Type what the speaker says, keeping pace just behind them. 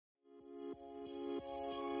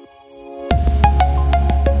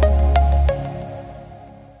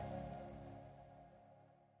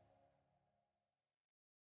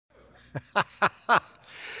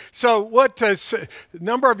So a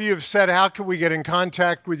number of you have said, how can we get in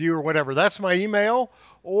contact with you or whatever? That's my email,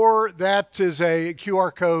 or that is a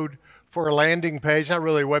QR code for a landing page, not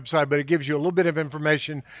really a website, but it gives you a little bit of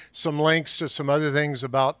information, some links to some other things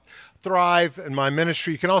about Thrive and my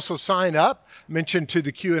ministry. You can also sign up, mentioned to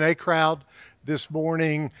the Q&A crowd this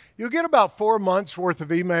morning. You'll get about 4 months worth of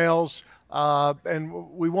emails.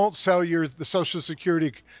 And we won't sell the Social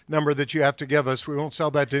Security number that you have to give us. We won't sell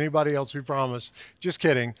that to anybody else, we promise. Just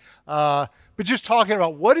kidding. But just talking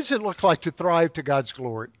about what does it look like to thrive to God's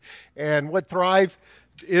glory? And what Thrive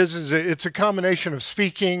is it's a combination of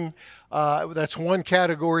speaking, that's one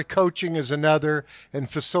category, coaching is another, and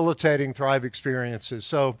facilitating Thrive experiences.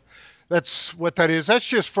 So that's what that is. That's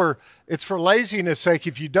just it's for laziness sake.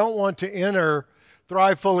 If you don't want to enter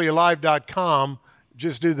thrivefullyalive.com,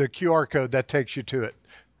 just do the QR code that takes you to it.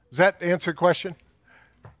 Does that answer the question?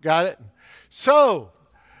 Got it? So,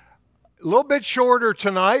 a little bit shorter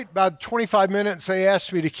tonight, about 25 minutes they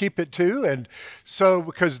asked me to keep it to. And so,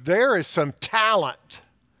 because there is some talent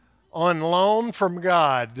on loan from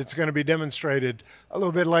God that's going to be demonstrated a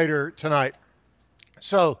little bit later tonight.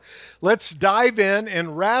 So, let's dive in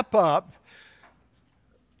and wrap up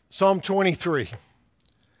Psalm 23.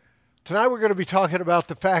 Tonight we're going to be talking about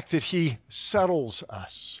the fact that he settles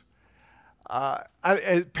us.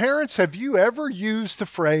 Parents, have you ever used the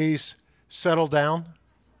phrase settle down?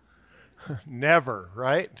 Never,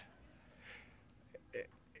 right?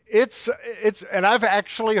 And I've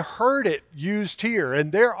actually heard it used here,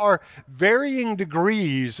 and there are varying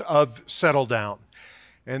degrees of settle down.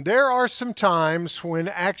 And there are some times when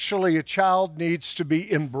actually a child needs to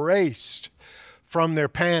be embraced from their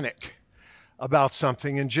panic about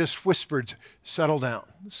something and just whispered, settle down,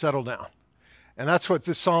 settle down. And that's what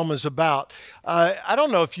this psalm is about. I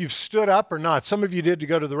don't know if you've stood up or not. Some of you did to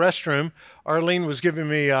go to the restroom. Arlene was giving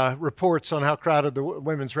me reports on how crowded the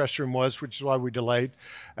women's restroom was, which is why we delayed.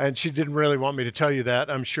 And she didn't really want me to tell you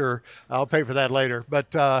that, I'm sure. I'll pay for that later.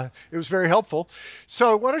 But it was very helpful.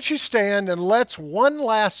 So why don't you stand and let's one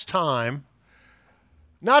last time,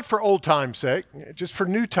 not for old time's sake, just for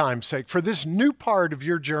new time's sake, for this new part of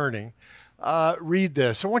your journey, read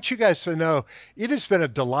this. I want you guys to know it has been a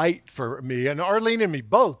delight for me and Arlene and me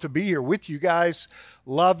both to be here with you guys.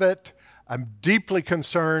 Love it. I'm deeply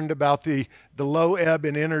concerned about the low ebb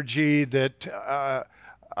in energy that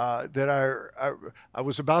I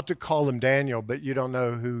was about to call him Daniel, but you don't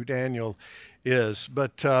know who Daniel is.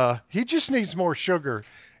 But he just needs more sugar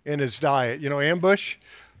in his diet. You know, Ambush.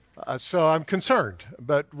 So I'm concerned,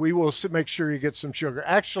 but we will make sure he gets some sugar.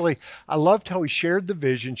 Actually, I loved how he shared the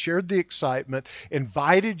vision, shared the excitement,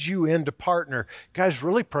 invited you in to partner. Guys,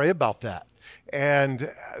 really pray about that.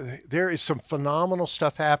 And there is some phenomenal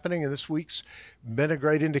stuff happening, and this week's been a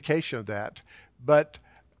great indication of that. But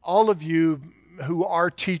all of you who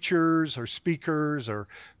are teachers or speakers or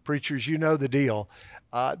preachers, you know the deal.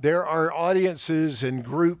 There are audiences and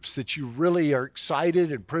groups that you really are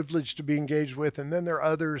excited and privileged to be engaged with, and then there are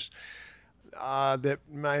others that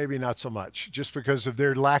maybe not so much, just because of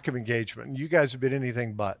their lack of engagement. And you guys have been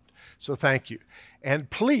anything but, so thank you. And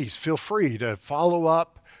please feel free to follow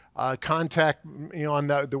up, contact me on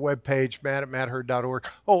the webpage, matt@mattherd.org.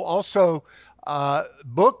 Oh, also,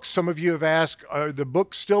 books, some of you have asked, are the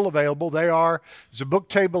books still available? They are. There's a book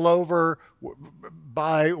table over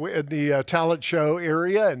by the talent show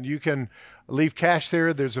area, and you can leave cash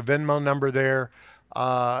there. There's a Venmo number there.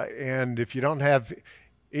 And if you don't have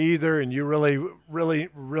either and you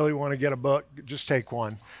really want to get a book, just take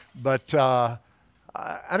one. But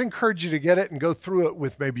I'd encourage you to get it and go through it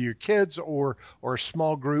with maybe your kids or a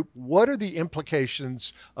small group. What are the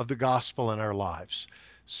implications of the gospel in our lives?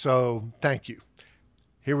 So thank you.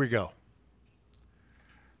 Here we go.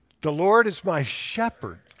 The Lord is my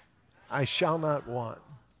shepherd. I shall not want.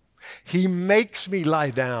 He makes me lie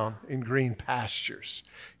down in green pastures.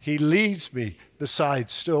 He leads me beside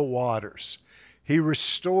still waters. He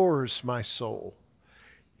restores my soul.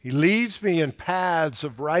 He leads me in paths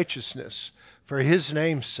of righteousness for his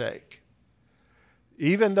name's sake.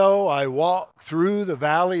 Even though I walk through the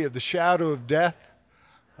valley of the shadow of death,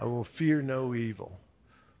 I will fear no evil.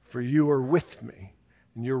 For you are with me,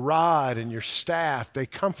 and your rod and your staff, they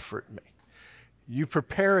comfort me. You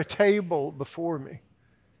prepare a table before me.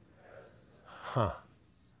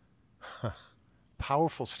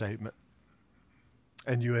 Powerful statement.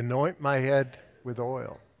 And you anoint my head with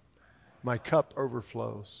oil. My cup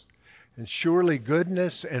overflows. And surely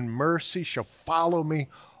goodness and mercy shall follow me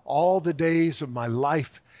all the days of my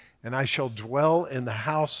life, and I shall dwell in the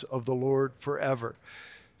house of the Lord forever.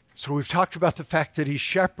 So we've talked about the fact that he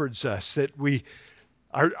shepherds us, that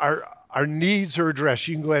Our needs are addressed.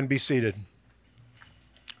 You can go ahead and be seated.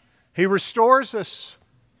 He restores us.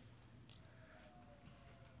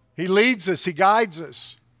 He leads us. He guides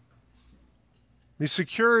us. He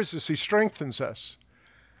secures us. He strengthens us.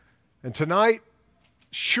 And tonight,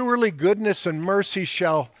 surely goodness and mercy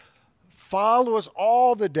shall follow us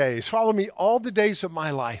all the days. Follow me all the days of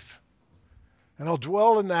my life. And I'll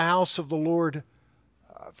dwell in the house of the Lord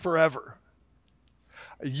forever.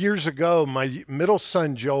 Years ago, my middle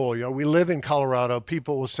son, Joel, we live in Colorado.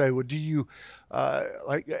 People will say, well, do you,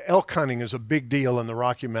 like elk hunting is a big deal in the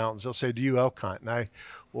Rocky Mountains. They'll say, do you elk hunt? And I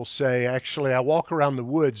will say, actually, I walk around the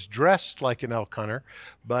woods dressed like an elk hunter,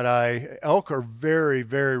 but elk are very,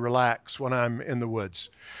 very relaxed when I'm in the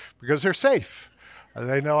woods because they're safe.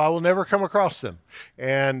 They know I will never come across them.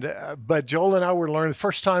 But Joel and I were learning, the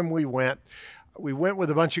first time we went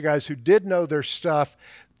with a bunch of guys who did know their stuff.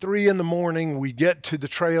 3 a.m, we get to the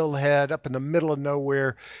trailhead up in the middle of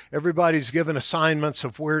nowhere. Everybody's given assignments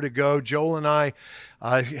of where to go. Joel and I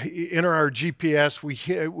enter our GPS.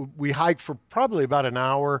 We hike for probably about an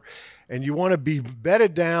hour, and you want to be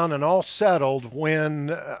bedded down and all settled when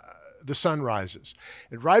the sun rises.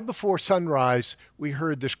 And right before sunrise, we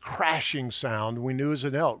heard this crashing sound. We knew it was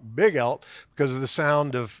an elk, big elk, because of the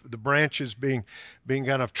sound of the branches being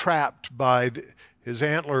kind of trapped by his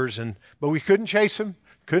antlers. But we couldn't chase him.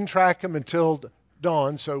 Couldn't track him until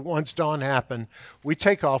dawn. So once dawn happened, we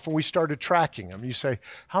take off and we started tracking him. You say,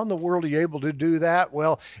 how in the world are you able to do that?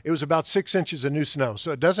 Well, it was about 6 inches of new snow.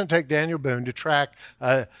 So it doesn't take Daniel Boone to track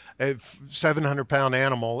a 700-pound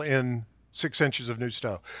animal in 6 inches of new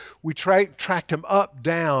snow. We tracked him up,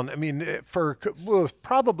 down, for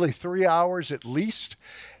probably 3 hours at least.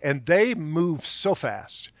 And they move so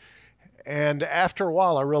fast. And after a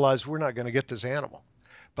while, I realized we're not going to get this animal.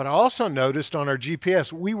 But I also noticed on our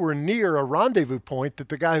GPS, we were near a rendezvous point that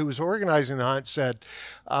the guy who was organizing the hunt said,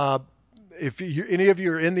 if any of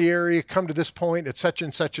you are in the area, come to this point at such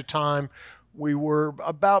and such a time. We were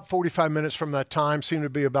about 45 minutes from that time, seemed to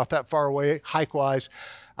be about that far away, hike-wise.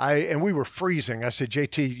 And we were freezing. I said,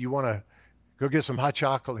 JT, you want to go get some hot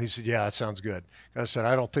chocolate? He said, yeah, that sounds good. I said,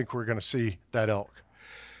 I don't think we're going to see that elk.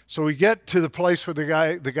 So we get to the place where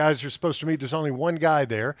the guys are supposed to meet. There's only one guy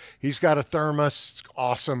there. He's got a thermos. It's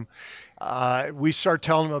awesome. We start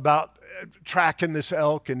telling him about tracking this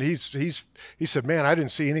elk, and he said, man, I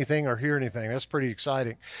didn't see anything or hear anything. That's pretty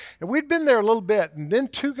exciting. And we'd been there a little bit, and then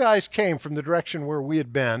 2 guys came from the direction where we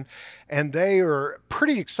had been, and they are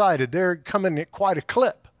pretty excited. They're coming at quite a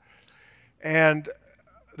clip. And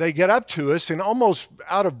they get up to us, and almost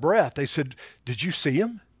out of breath, they said, did you see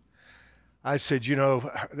him? I said,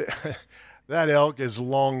 that elk is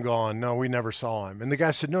long gone. No, we never saw him. And the guy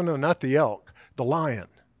said, no, not the elk, the lion.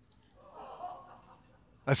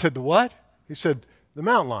 I said, the what? He said, the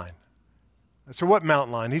mountain lion. I said, what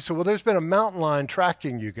mountain lion? He said, well, there's been a mountain lion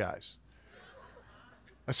tracking you guys.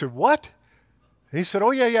 I said, what? He said, oh,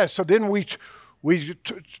 yeah. So then we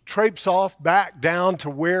traipse off back down to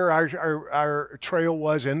where our trail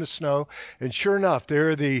was in the snow. And sure enough, there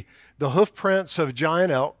are the hoof prints of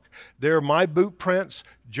giant elk. There are my boot prints,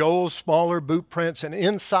 Joel's smaller boot prints, and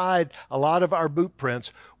inside a lot of our boot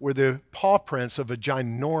prints were the paw prints of a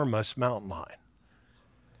ginormous mountain lion.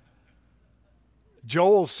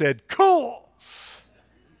 Joel said, cool.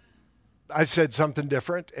 I said something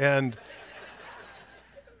different, and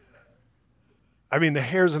the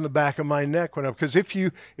hairs on the back of my neck went up, because if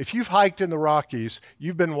you've hiked in the Rockies,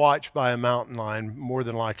 you've been watched by a mountain lion more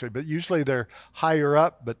than likely, but usually they're higher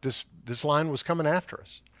up, but this lion was coming after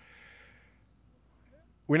us.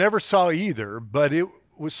 We never saw either, but it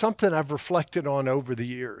was something I've reflected on over the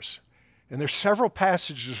years. And there's several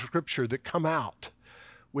passages of Scripture that come out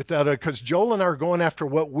without because Joel and I are going after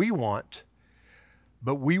what we want,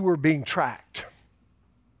 but we were being tracked.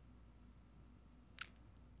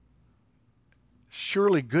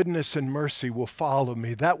 Surely goodness and mercy will follow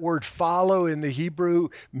me. That word follow in the Hebrew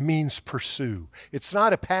means pursue. It's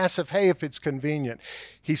not a passive, hey, if it's convenient.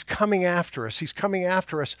 He's coming after us. He's coming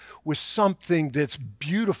after us with something that's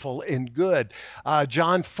beautiful and good.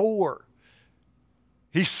 John 4,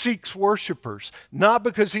 he seeks worshipers, not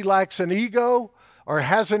because he lacks an ego or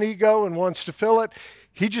has an ego and wants to fill it.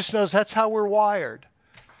 He just knows that's how we're wired.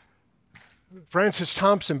 Francis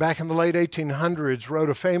Thompson, back in the late 1800s, wrote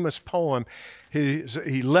a famous poem.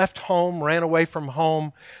 He left home, ran away from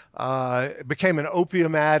home, became an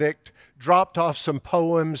opium addict, dropped off some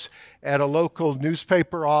poems at a local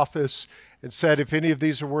newspaper office and said, if any of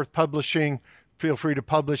these are worth publishing, feel free to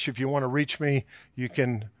publish. If you want to reach me, you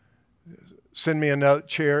can send me a note,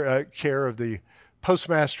 care of the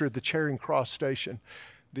postmaster at the Charing Cross station.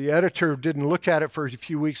 The editor didn't look at it for a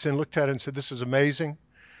few weeks and looked at it and said, this is amazing.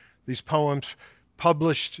 these poems,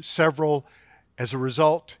 published several. As a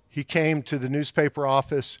result, he came to the newspaper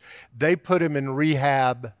office. They put him in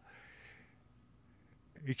rehab.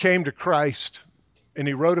 He came to Christ, and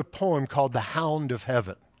he wrote a poem called The Hound of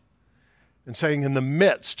Heaven, and saying, in the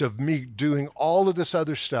midst of me doing all of this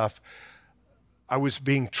other stuff, I was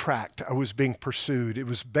being tracked. I was being pursued. It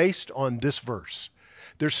was based on this verse.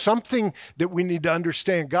 There's something that we need to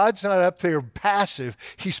understand. God's not up there passive.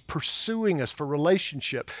 He's pursuing us for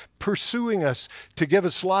relationship, pursuing us to give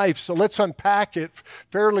us life. So let's unpack it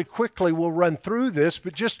fairly quickly. We'll run through this,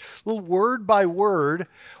 but just a little word by word.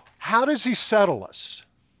 How does he settle us?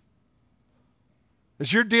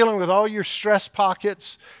 As you're dealing with all your stress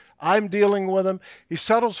pockets, I'm dealing with them. He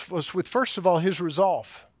settles us with, first of all, his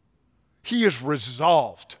resolve. He is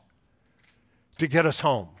resolved to get us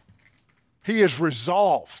home. He is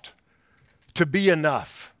resolved to be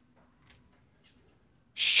enough.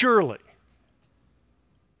 Surely.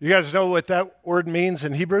 You guys know what that word means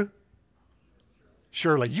in Hebrew?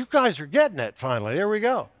 Surely. You guys are getting it finally. There we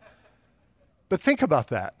go. But think about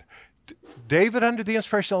that. David, under the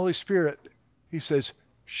inspiration of the Holy Spirit, he says,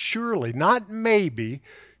 surely, not maybe,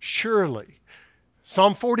 surely.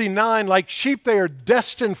 Psalm 49, like sheep they are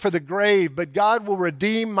destined for the grave, but God will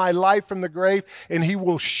redeem my life from the grave, and he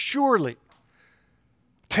will surely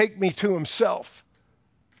take me to himself.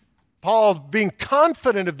 Paul being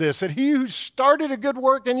confident of this, that he who started a good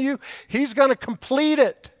work in you, he's going to complete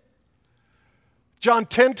it. John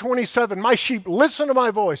 10:27, my sheep listen to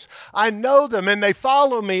my voice. I know them and they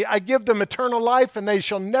follow me. I give them eternal life and they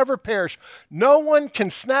shall never perish. No one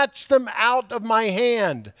can snatch them out of my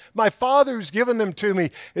hand. My Father who's given them to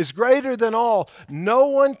me is greater than all. No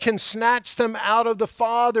one can snatch them out of the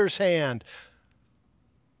Father's hand.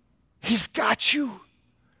 He's got you.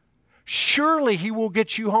 Surely he will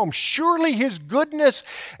get you home. Surely his goodness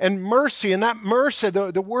and mercy, and that mercy,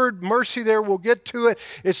 the word mercy there, we'll get to it,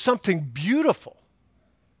 is something beautiful.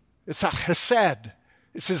 It's a chesed.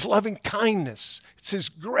 It's his loving kindness. It's his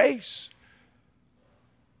grace.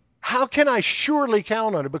 How can I surely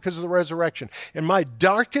count on it? Because of the resurrection. In my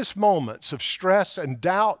darkest moments of stress and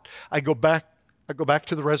doubt, I go back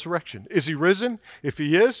to the resurrection. Is he risen? If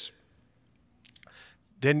he is,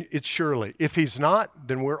 then it's surely. If he's not,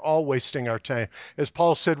 then we're all wasting our time. As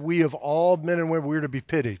Paul said, we of all men and women, we're to be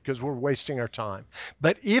pitied because we're wasting our time.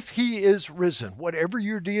 But if he is risen, whatever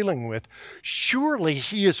you're dealing with, surely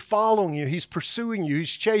he is following you. He's pursuing you.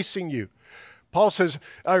 He's chasing you. Paul says,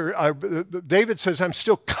 David says, I'm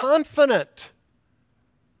still confident.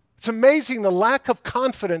 It's amazing the lack of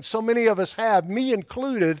confidence so many of us have, me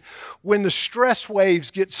included, when the stress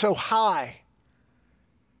waves get so high.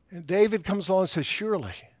 And David comes along and says,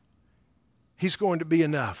 surely, he's going to be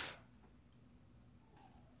enough.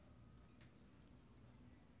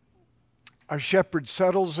 Our shepherd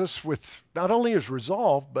settles us with not only his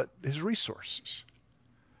resolve, but his resources.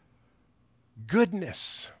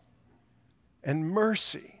 Goodness and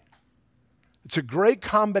mercy. It's a great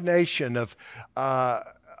combination of that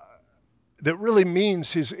really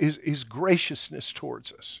means his graciousness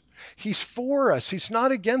towards us. He's for us. He's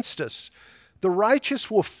not against us. The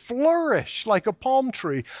righteous will flourish like a palm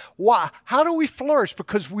tree. Why? How do we flourish?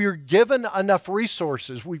 Because we're given enough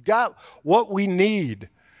resources. We've got what we need.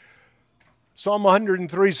 Psalm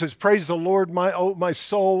 103 says, praise the Lord, my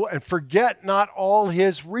soul, and forget not all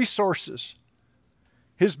his resources,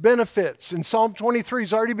 his benefits. And Psalm 23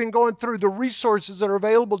 has already been going through the resources that are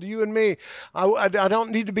available to you and me. I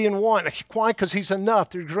don't need to be in want. Why? Because he's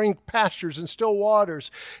enough. There's green pastures and still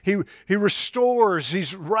waters. He restores.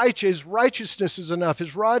 He's righteous. His righteousness is enough.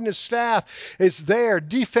 His rod and his staff is there.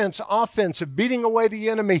 Defense, offensive, beating away the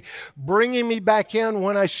enemy, bringing me back in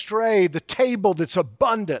when I stray. The table that's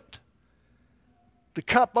abundant. The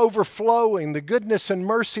cup overflowing. The goodness and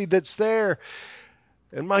mercy that's there.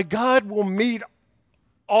 And my God will meet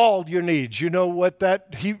all your needs. You know what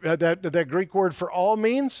that Greek word for all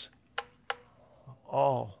means?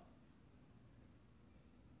 All.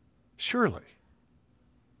 Surely.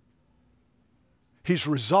 He's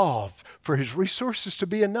resolved for his resources to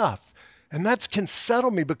be enough. And that can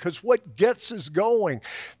settle me because what gets us going.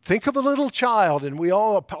 Think of a little child, and we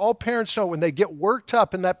all parents know when they get worked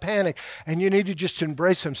up in that panic, and you need to just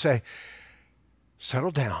embrace them, say,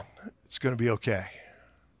 settle down. It's going to be okay.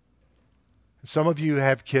 Some of you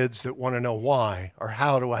have kids that want to know why or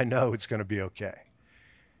how do I know it's going to be okay.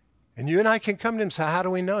 And you and I can come to him and say, how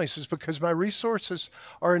do we know? He says, because my resources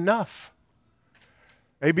are enough.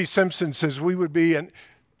 A.B. Simpson says if we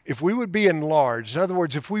would be enlarged, in other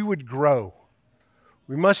words, if we would grow,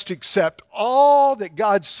 we must accept all that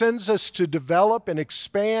God sends us to develop and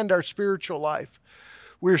expand our spiritual life.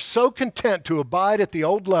 We're so content to abide at the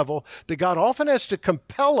old level that God often has to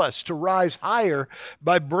compel us to rise higher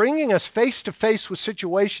by bringing us face to face with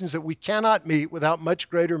situations that we cannot meet without much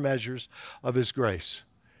greater measures of His grace.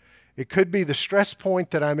 It could be the stress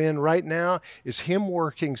point that I'm in right now is Him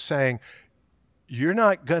working, saying, you're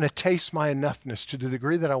not going to taste my enoughness to the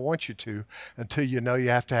degree that I want you to until you know you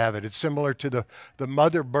have to have it. It's similar to the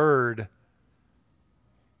mother bird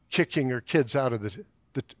kicking her kids out of the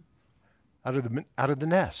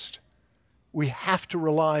nest. We have to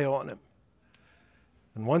rely on Him.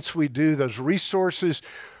 And once we do, those resources,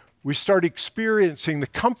 we start experiencing the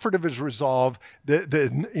comfort of His resolve, the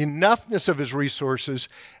enoughness of His resources,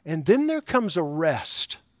 and then there comes a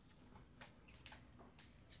rest.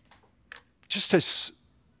 Just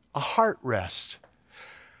a heart rest.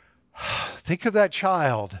 Think of that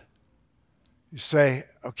child. You say,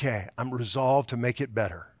 okay, I'm resolved to make it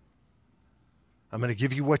better. I'm going to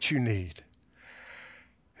give you what you need.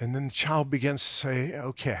 And then the child begins to say,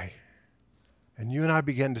 okay. And you and I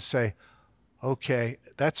begin to say, okay.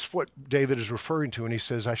 That's what David is referring to when he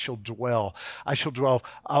says, I shall dwell. I shall dwell.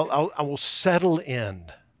 I will settle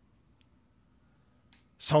in.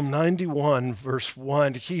 Psalm 91, verse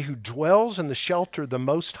 1, he who dwells in the shelter of the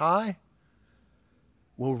Most High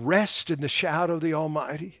will rest in the shadow of the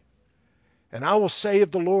Almighty. And I will say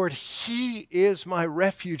of the Lord, He is my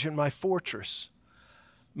refuge and my fortress,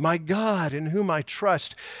 my God in whom I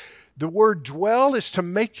trust. The word dwell is to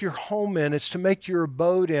make your home in. It's to make your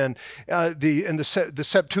abode in. The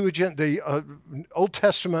Septuagint, the Old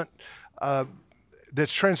Testament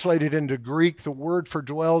that's translated into Greek, the word for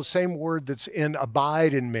dwell, the same word that's in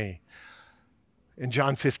abide in me. In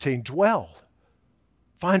John 15, dwell.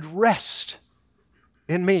 Find rest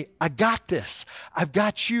in me. I got this. I've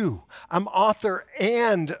got you. I'm author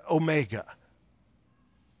and omega.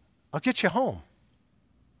 I'll get you home.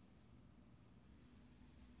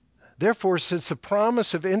 Therefore, since the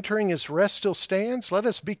promise of entering His rest still stands, let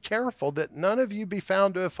us be careful that none of you be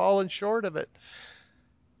found to have fallen short of it.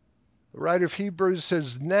 The writer of Hebrews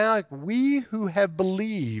says, now we who have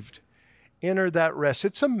believed enter that rest.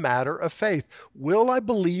 It's a matter of faith. Will I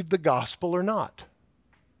believe the gospel or not?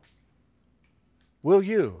 Will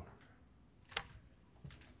you?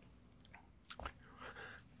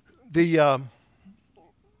 The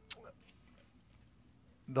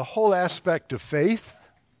whole aspect of faith,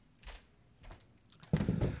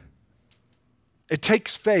 it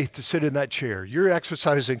takes faith to sit in that chair. You're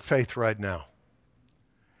exercising faith right now.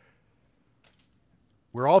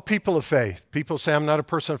 We're all people of faith. People say, I'm not a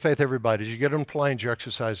person of faith, everybody. As you get on planes, you're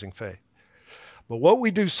exercising faith. But what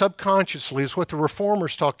we do subconsciously is what the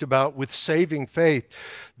Reformers talked about with saving faith.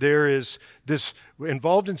 There is this,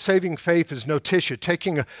 involved in saving faith is notitia,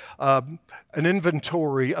 taking an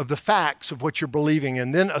inventory of the facts of what you're believing,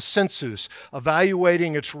 and then a census,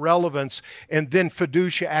 evaluating its relevance, and then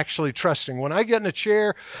fiducia, actually trusting. When I get in a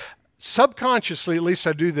chair, subconsciously, at least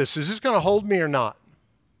I do this, is this going to hold me or not?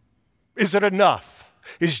 Is it enough?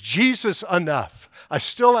 Is Jesus enough? I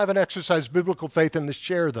still haven't exercised biblical faith in this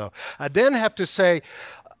chair, though. I then have to say,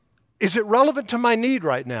 is it relevant to my need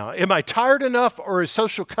right now? Am I tired enough, or is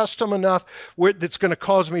social custom enough that's going to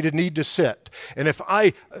cause me to need to sit? And if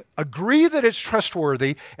I agree that it's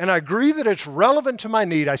trustworthy and I agree that it's relevant to my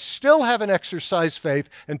need, I still haven't exercised faith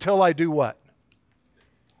until I do what?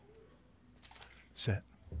 Sit.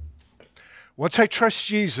 Once I trust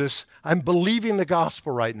Jesus, I'm believing the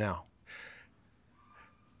gospel right now.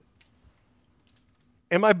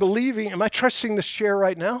 Am I trusting this chair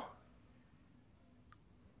right now?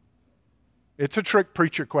 It's a trick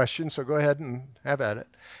preacher question, so go ahead and have at it.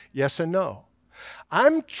 Yes and no.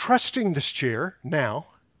 I'm trusting this chair now,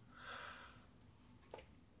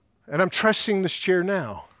 and I'm trusting this chair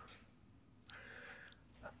now.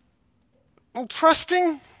 I'm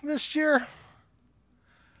trusting this chair.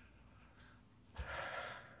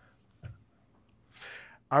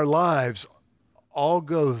 Our lives all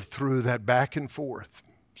go through that back and forth.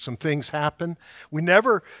 Some things happen.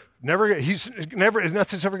 Nothing's ever going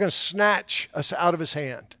to snatch us out of His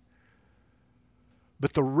hand.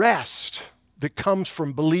 But the rest that comes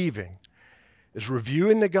from believing is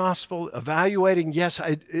reviewing the gospel, evaluating, yes,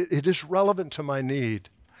 it is relevant to my need,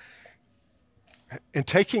 and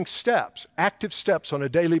taking steps, active steps on a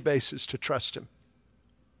daily basis to trust Him.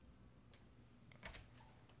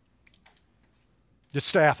 The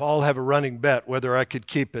staff all have a running bet whether I could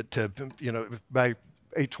keep it to, by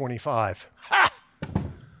 8:25. Ha!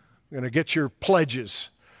 I'm going to get your pledges.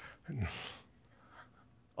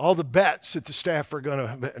 All the bets that the staff are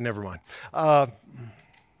going to, never mind.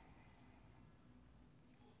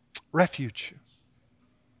 Refuge.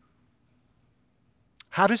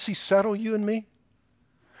 How does He settle you and me?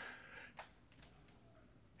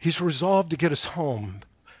 He's resolved to get us home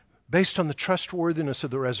based on the trustworthiness of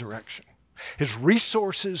the resurrection. His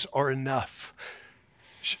resources are enough.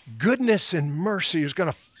 Goodness and mercy is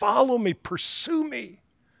going to follow me, pursue me.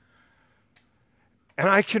 And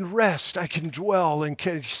I can rest, I can dwell, and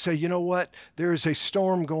can say, you know what? There is a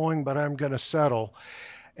storm going, but I'm going to settle.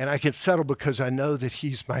 And I can settle because I know that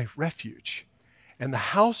he's my refuge. And the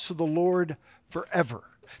house of the Lord forever.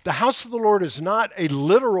 The house of the Lord is not a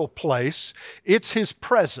literal place, it's his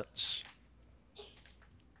presence.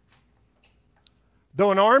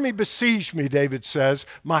 Though an army besiege me, David says,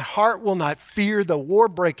 my heart will not fear the war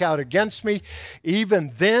break out against me.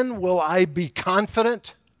 Even then will I be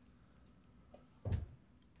confident.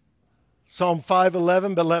 Psalm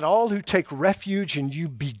 5:11, but let all who take refuge in you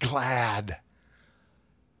be glad.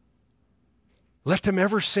 Let them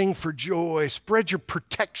ever sing for joy. Spread your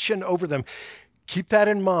protection over them. Keep that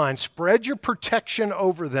in mind. Spread your protection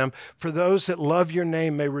over them, for those that love your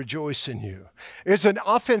name may rejoice in you. There's an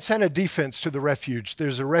offense and a defense to the refuge.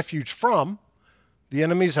 There's a refuge from the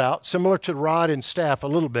enemy's out, similar to rod and staff a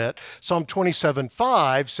little bit. Psalm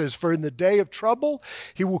 27:5 says, for in the day of trouble,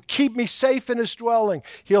 he will keep me safe in his dwelling.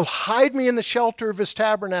 He'll hide me in the shelter of his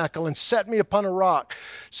tabernacle and set me upon a rock.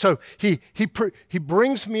 So he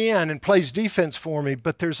brings me in and plays defense for me,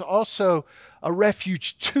 but there's also a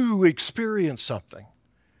refuge to experience something.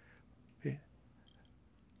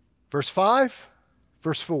 Verse 5,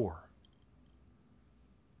 verse 4.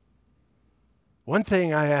 One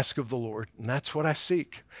thing I ask of the Lord, and that's what I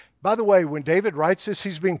seek. By the way, when David writes this,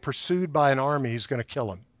 he's being pursued by an army. He's going to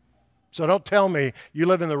kill him. So don't tell me you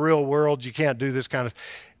live in the real world, you can't do this kind of.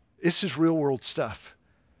 This is real world stuff.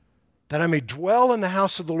 That I may dwell in the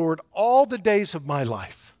house of the Lord all the days of my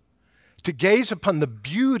life, to gaze upon the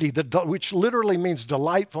beauty, which literally means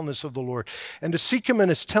delightfulness of the Lord, and to seek him in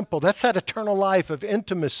his temple. That's that eternal life of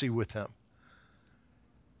intimacy with him.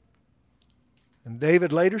 And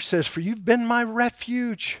David later says, for you've been my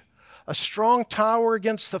refuge, a strong tower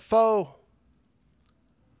against the foe.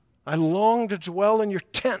 I long to dwell in your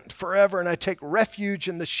tent forever, and I take refuge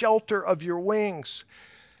in the shelter of your wings.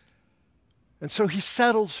 And so he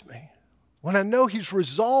settles me. When I know he's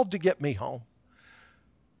resolved to get me home,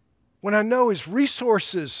 when I know his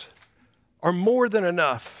resources are more than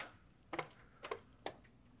enough,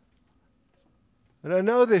 and I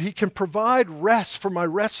know that he can provide rest for my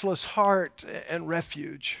restless heart and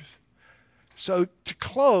refuge. So to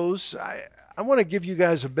close, I want to give you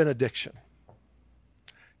guys a benediction.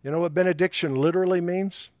 You know what benediction literally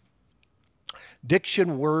means?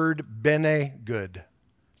 Diction word, bene, good.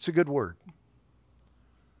 It's a good word.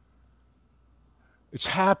 It's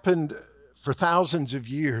happened for thousands of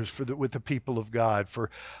years with the people of God,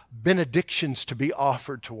 for benedictions to be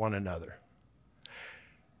offered to one another.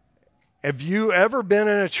 Have you ever been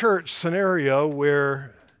in a church scenario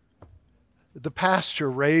where the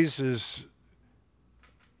pastor raises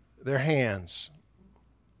their hands?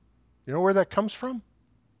 You know where that comes from?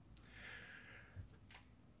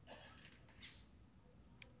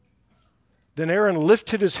 Then Aaron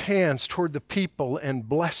lifted his hands toward the people and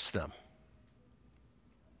blessed them.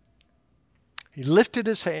 He lifted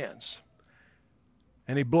his hands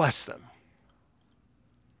and he blessed them.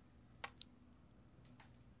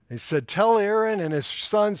 He said, tell Aaron and his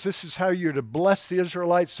sons, this is how you're to bless the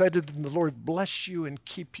Israelites. Say to them, the Lord bless you and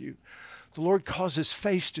keep you. The Lord cause his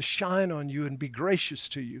face to shine on you and be gracious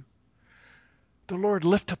to you. The Lord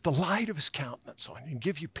lift up the light of his countenance on you and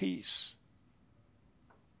give you peace.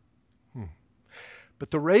 But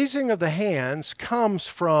the raising of the hands comes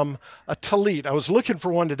from a tallit. I was looking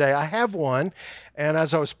for one today. I have one, and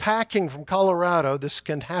as I was packing from Colorado, this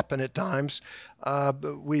can happen at times.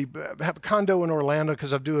 We have a condo in Orlando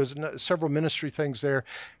because I do several ministry things there,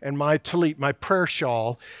 and my tallit, my prayer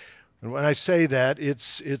shawl, and when I say that,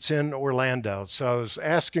 it's in Orlando. So I was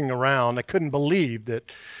asking around. I couldn't believe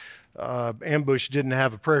that Ambush didn't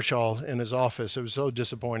have a prayer shawl in his office. I was so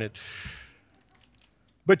disappointed.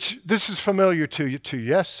 But this is familiar to you too,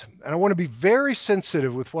 yes? And I want to be very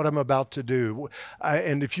sensitive with what I'm about to do.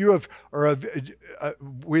 And if you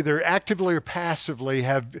whether actively or passively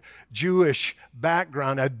have Jewish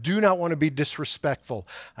background, I do not want to be disrespectful.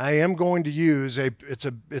 I am going to use it's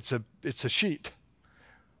a sheet.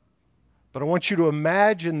 But I want you to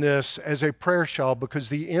imagine this as a prayer shawl because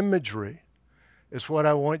the imagery is what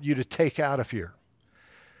I want you to take out of here.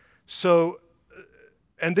 So,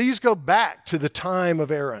 and these go back to the time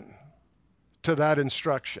of Aaron, to that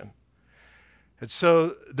instruction. And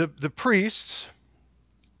so the priests,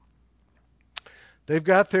 they've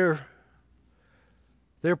got their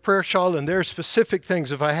prayer shawl and their specific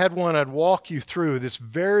things. If I had one, I'd walk you through this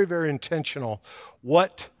very, very intentional,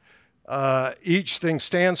 what each thing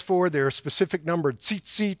stands for. There are a specific number,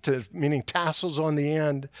 tzitzit, meaning tassels on the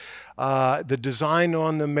end. The design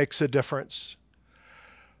on them makes a difference.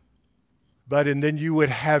 And then you would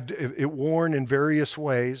have it worn in various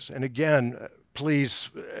ways. And again, please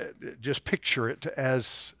just picture it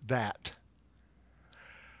as that.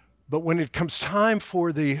 But when it comes time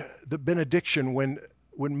for the benediction, when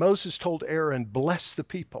Moses told Aaron, bless the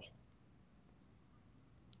people,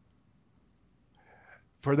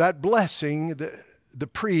 for that blessing, the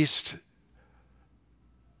priest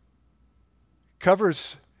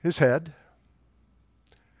covers his head,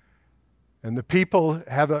 and the people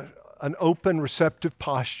have an open, receptive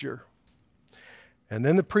posture. And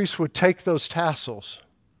then the priest would take those tassels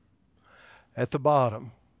at the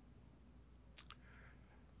bottom,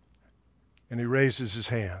 and he raises his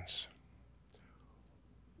hands.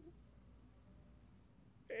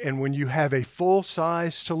 And when you have a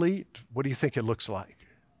full-size tallit, what do you think it looks like?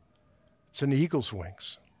 It's an eagle's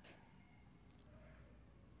wings.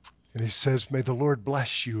 And he says, may the Lord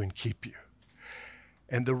bless you and keep you.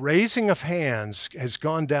 And the raising of hands has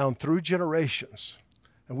gone down through generations,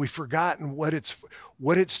 and we've forgotten what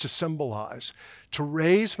it's to symbolize. To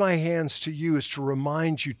raise my hands to you is to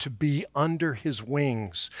remind you to be under his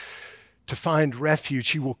wings, to find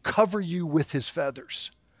refuge. He will cover you with his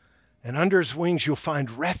feathers, and under his wings you'll find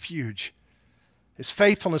refuge. His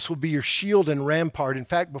faithfulness will be your shield and rampart. In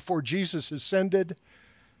fact, before Jesus ascended,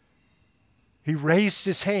 he raised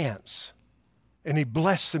his hands and he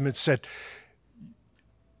blessed them and said,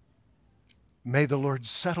 may the Lord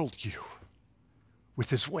settle you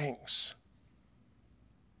with his wings.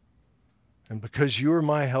 And because you are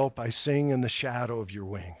my help, I sing in the shadow of your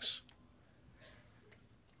wings.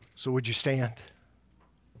 So would you stand?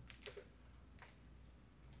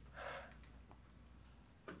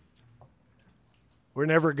 We're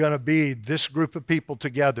never going to be this group of people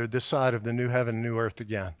together this side of the new heaven and new earth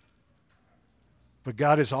again. But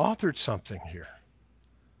God has authored something here.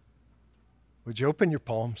 Would you open your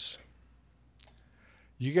palms?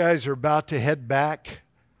 You guys are about to head back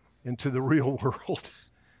into the real world,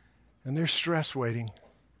 and there's stress waiting.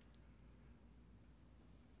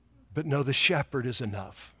 But no, the shepherd is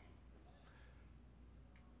enough.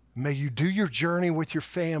 May you do your journey with your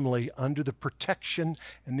family under the protection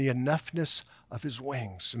and the enoughness of his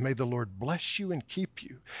wings. And may the Lord bless you and keep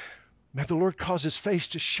you. May the Lord cause his face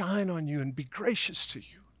to shine on you and be gracious to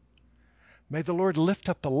you. May the Lord lift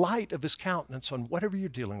up the light of his countenance on whatever you're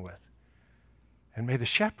dealing with. And may the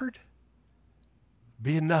shepherd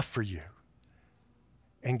be enough for you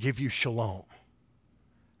and give you shalom.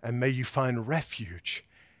 And may you find refuge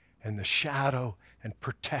in the shadow and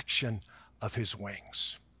protection of his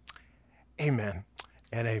wings. Amen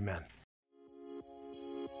and amen.